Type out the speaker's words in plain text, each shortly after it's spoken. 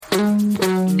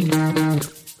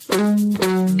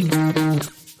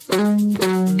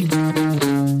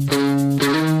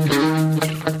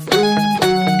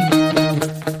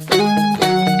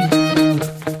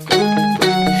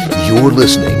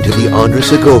Andres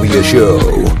Segovia Show.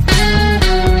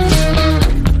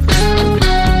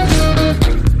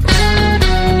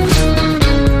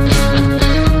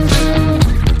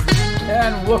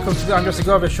 Welcome to the Andres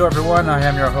Segovia Show, everyone. I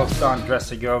am your host, Andres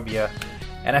Segovia,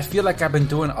 and I feel like I've been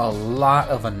doing a lot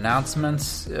of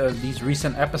announcements these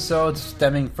recent episodes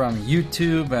stemming from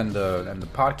YouTube and the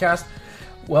podcast.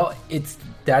 Well, it's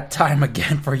that time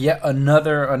again for yet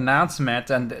another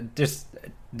announcement, and there's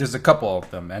a couple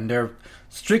of them, and they're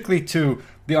strictly to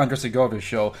the Andres Segovia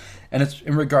Show, and it's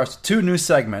in regards to two new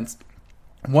segments,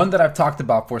 one that I've talked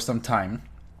about for some time,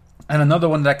 and another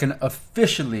one that I can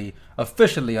officially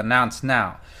announce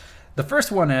now. The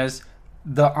first one is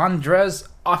the Andres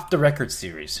Off the Record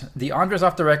series. The Andres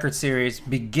Off the Record series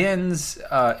begins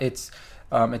its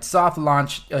soft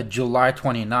launch July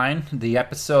 29. The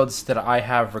episodes that I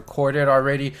have recorded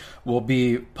already will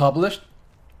be published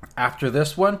after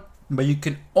this one, but you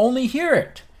can only hear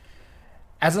it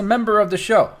as a member of the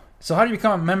show. So how do you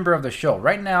become a member of the show?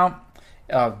 Right now,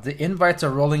 the invites are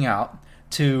rolling out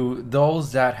to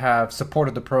those that have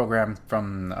supported the program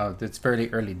from its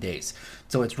fairly early days.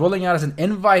 So it's rolling out as an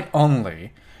invite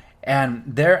only, and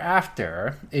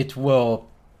thereafter it will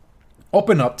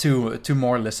open up to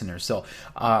more listeners. So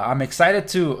I'm excited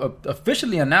to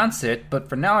officially announce it, but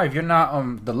for now, if you're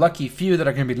not the lucky few that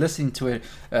are going to be listening to it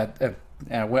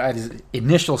at its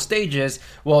initial stages,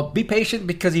 well, be patient,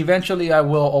 because eventually I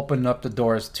will open up the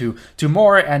doors to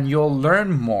more, and you'll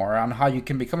learn more on how you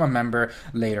can become a member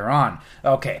later on.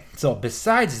 Okay, so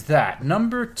besides that,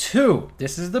 number 2,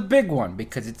 this is the big one,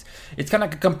 because it's kind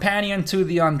of like a companion to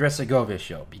the Andres Segovia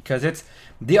Show, because it's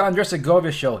the Andres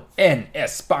Segovia Show en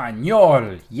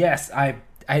Español. Yes,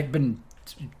 I've been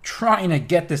trying to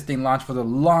get this thing launched for the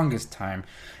longest time,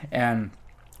 and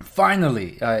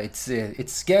finally, it's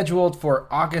scheduled for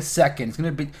August 2nd. It's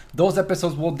going to be, those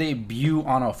episodes will debut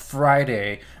on a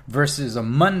Friday versus a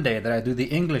Monday that I do the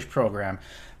English program.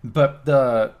 But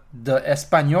the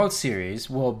Español series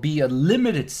will be a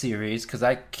limited series, because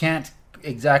I can't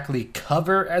exactly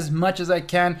cover as much as I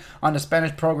can on the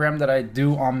Spanish program that I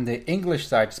do on the English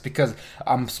side, just because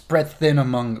I'm spread thin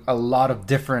among a lot of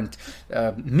different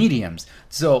mediums.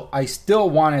 So I still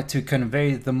wanted to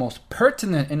convey the most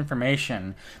pertinent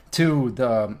information to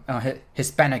the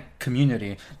Hispanic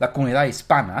community, la comunidad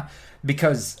hispana,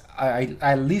 because I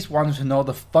at least wanted to know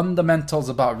the fundamentals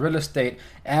about real estate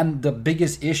and the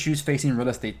biggest issues facing real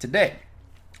estate today.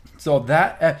 So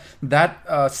that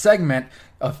segment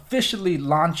officially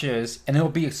launches, and it will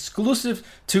be exclusive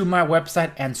to my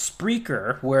website and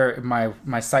Spreaker, where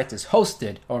my site is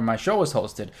hosted, or my show is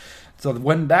hosted. So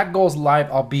when that goes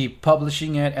live, I'll be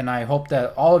publishing it, and I hope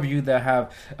that all of you that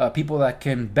have people that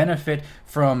can benefit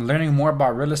from learning more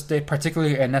about real estate,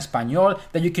 particularly in Español,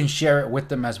 that you can share it with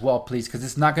them as well, please, because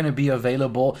it's not going to be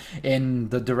available in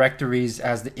the directories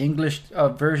as the English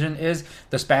version is.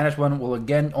 The Spanish one will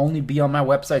again only be on my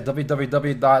website,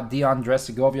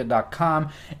 www.theandressegovia.com,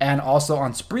 and also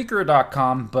on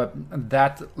Spreaker.com, but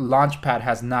that launchpad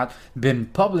has not been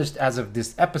published as of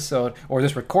this episode or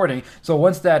this recording. So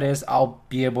once that is, I'll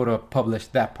be able to publish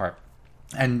that part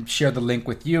and share the link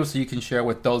with you, so you can share it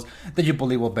with those that you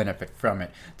believe will benefit from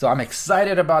it. So I'm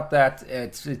excited about that.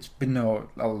 It's been a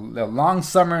long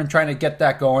summer and trying to get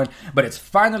that going, but it's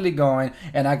finally going,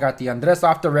 and I got the Andres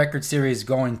Off the Record series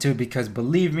going too, because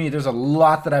believe me, there's a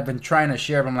lot that I've been trying to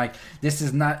share, but I'm like, this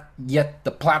is not yet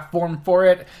the platform for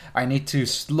it. I need to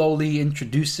slowly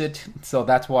introduce it, so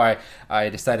that's why I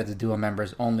decided to do a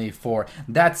members only for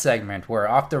that segment, where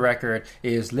Off the Record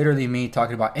is literally me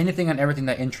talking about anything and everything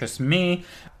that interests me.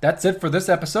 That's it for this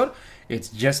episode. It's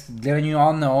just letting you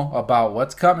all know about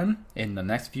what's coming in the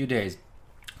next few days.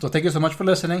 So thank you so much for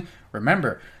listening.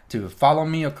 Remember to follow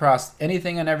me across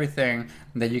anything and everything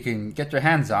that you can get your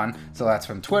hands on. So that's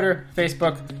from Twitter,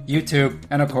 Facebook, YouTube,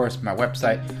 and of course my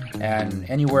website, and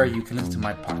anywhere you can listen to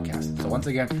my podcast. So once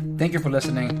again, thank you for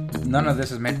listening. None of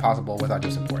this is made possible without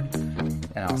your support.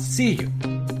 And I'll see you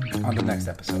on the next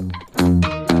episode.